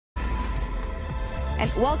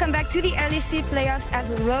And welcome back to the LEC playoffs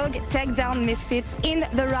as Rogue take down Misfits in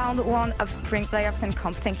the round 1 of spring playoffs and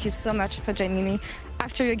comp. Thank you so much for joining me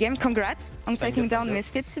after your game. Congrats on taking down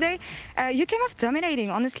Misfits today. You came off dominating,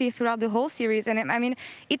 honestly, throughout the whole series. And I mean,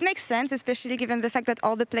 it makes sense, especially given the fact that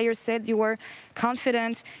all the players said you were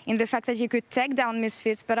confident in the fact that you could take down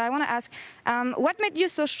Misfits. But I want to ask, what made you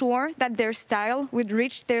so sure that their style would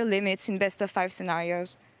reach their limits in best-of-5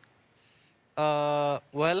 scenarios?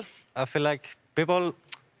 Well, I feel like people,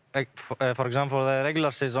 for example, the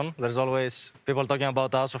regular season, there's always people talking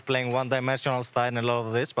about us of playing one-dimensional style and a lot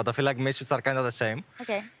of this, but I feel like Misfits are kind of the same.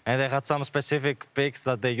 Okay. And they had some specific picks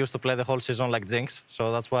that they used to play the whole season, like Jinx,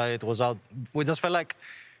 so that's why it was out. We just felt like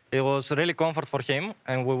it was really comfort for him,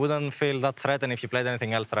 and we wouldn't feel that threatened if he played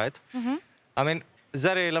anything else, right? Mm-hmm. I mean,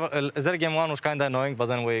 Zeri game 1 was kind of annoying, but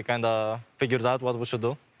then we kind of figured out what we should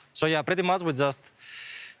do. So yeah, pretty much we just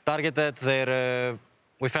targeted their...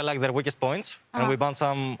 we felt like their weakest points, and we banned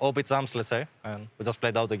some OP jumps, let's say, and we just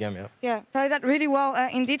played out the game, yeah. Yeah, played that really well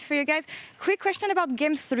indeed for you guys. Quick question about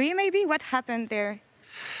game 3, maybe? What happened there?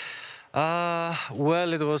 Well,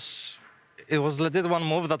 it was legit one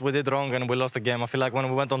move that we did wrong and we lost the game. I feel like when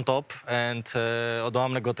we went on top and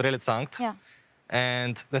Odoamne got really chunked. Yeah.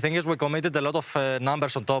 And the thing is, we committed a lot of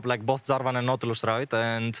numbers on top, like both Jarvan and Nautilus, right?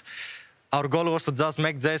 And our goal was to just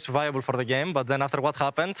make Jace viable for the game, but then after what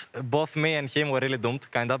happened, both me and him were really doomed,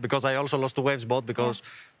 kind of, because I also lost 2 waves bot because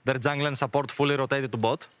their jungle and support fully rotated to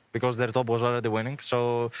bot because their top was already winning.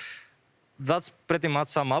 So that's pretty much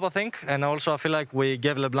sum up, I think. And also I feel like we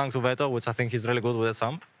gave LeBlanc to Veto, which I think he's really good with the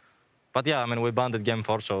sump. But yeah, I mean, we banned it game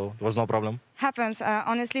 4, so it was no problem. Happens,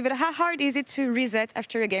 honestly. But how hard is it to reset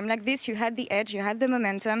after a game like this? You had the edge, you had the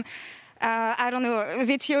momentum. I don't know,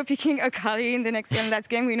 Vitio picking Akali in the last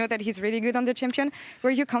game. We know that he's really good on the champion.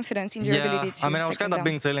 Were you confident in your ability to I mean, I was kind of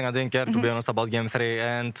being chilling. I didn't care, to be honest, about game 3.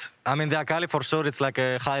 And I mean, the Akali, for sure, it's like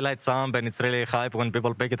a highlight jump, and it's really hype when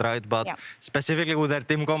people pick it right. But specifically with their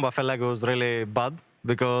team combo, I felt like it was really bad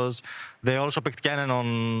because they also picked Cannon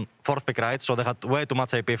on 4th pick, right? So they had way too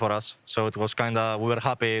much AP for us. So it was kind of, we were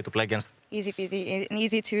happy to play against. Easy peasy and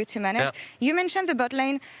easy to manage. Yeah. You mentioned the bot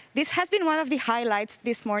lane. This has been one of the highlights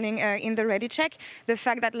this morning in the Ready check. The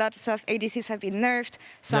fact that lots of ADCs have been nerfed,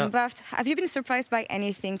 some buffed. Have you been surprised by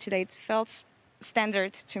anything today? It felt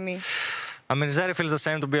standard to me. I mean, Zeri feels the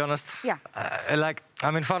same, to be honest. Yeah.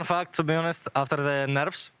 Fun fact, to be honest, after the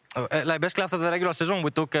nerfs, basically after the regular season,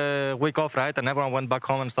 we took a week off, right? And everyone went back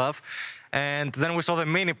home and stuff. And then we saw the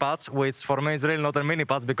mini patch, which for me is really not a mini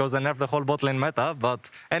patch because they nerfed the whole bot lane meta. But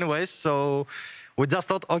anyways, so we just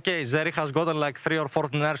thought, okay, Zeri has gotten like 3 or 4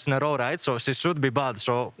 nerfs in a row, right? So she should be bad,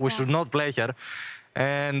 so we should not play her.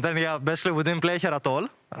 And then, yeah, basically we didn't play her at all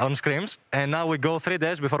on scrims. And now we go 3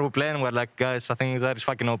 days before we play and we're like, guys, I think Zeri's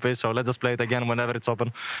fucking OP, so let's just play it again whenever it's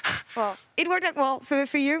open. Well, it worked out well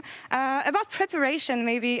for you. About preparation,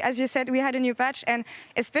 maybe, as you said, we had a new patch and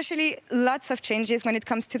especially lots of changes when it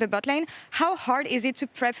comes to the bot lane. How hard is it to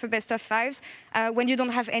prep for best-of-5s when you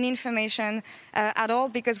don't have any information at all?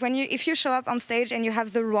 Because if you show up on stage and you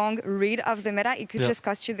have the wrong read of the meta, it could just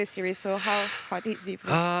cost you the series. So how hard is it?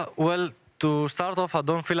 Well, to start off, I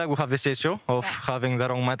don't feel like we have this issue of having the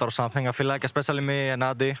wrong meta or something. I feel like, especially me and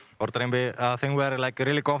Adi or Trimby, I think we're like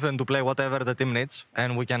really confident to play whatever the team needs,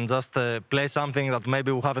 and we can just play something that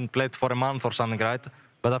maybe we haven't played for a month or something, right?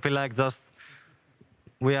 But I feel like just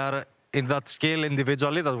we are in that skill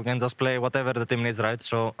individually that we can just play whatever the team needs, right?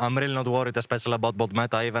 So I'm really not worried, especially about bot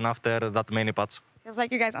meta, even after that mini patch. Feels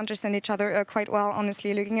like you guys understand each other quite well,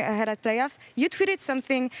 honestly, looking ahead at playoffs. You tweeted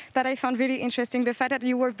something that I found really interesting, the fact that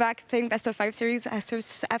you were back playing best-of-5 series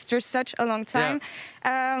after such a long time.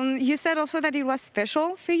 Yeah. You said also that it was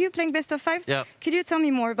special for you playing best-of-5s. Yeah. Could you tell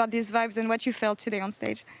me more about these vibes and what you felt today on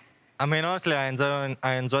stage? I mean, honestly,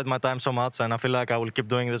 I enjoyed my time so much, and I feel like I will keep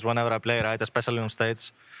doing this whenever I play, right? Especially on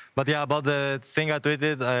stage. But yeah, about the thing I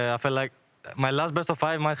tweeted, I felt like my last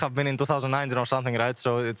best-of-5 might have been in 2019 or something, right?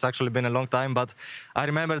 So it's actually been a long time. But I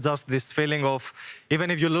remember just this feeling of, even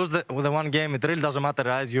if you lose the one game, it really doesn't matter,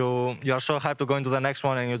 right? You are so hyped to go into the next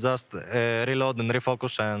one, and you just reload and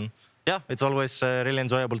refocus. And yeah, it's always really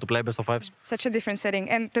enjoyable to play best-of-5s. Such a different setting,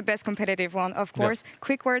 and the best competitive one, of course. Yeah.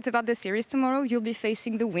 Quick words about the series tomorrow. You'll be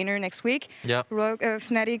facing the winner next week. Yeah. Rogue,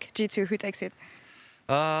 Fnatic, G2. Who takes it?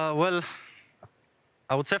 Well,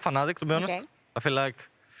 I would say Fnatic, to be honest. Okay. I feel like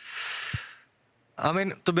I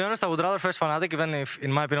mean, to be honest, I would rather face Fnatic, even if,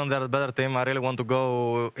 in my opinion, they're the better team. I really want to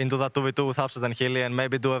go into that 2v2 with Upset and Healy and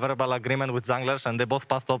maybe do a verbal agreement with junglers, and they both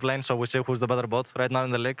path top lane, so we see who's the better bot right now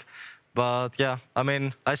in the league. But yeah, I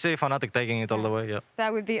mean, I see Fnatic taking it all the way, yeah.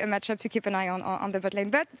 That would be a matchup to keep an eye on the bot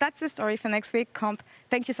lane. But that's the story for next week. Comp,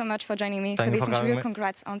 thank you so much for joining me for this interview.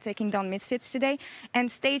 Congrats on taking down Misfits today.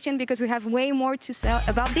 And stay tuned because we have way more to say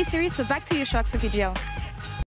about this series. So back to you, Shox, for PGL.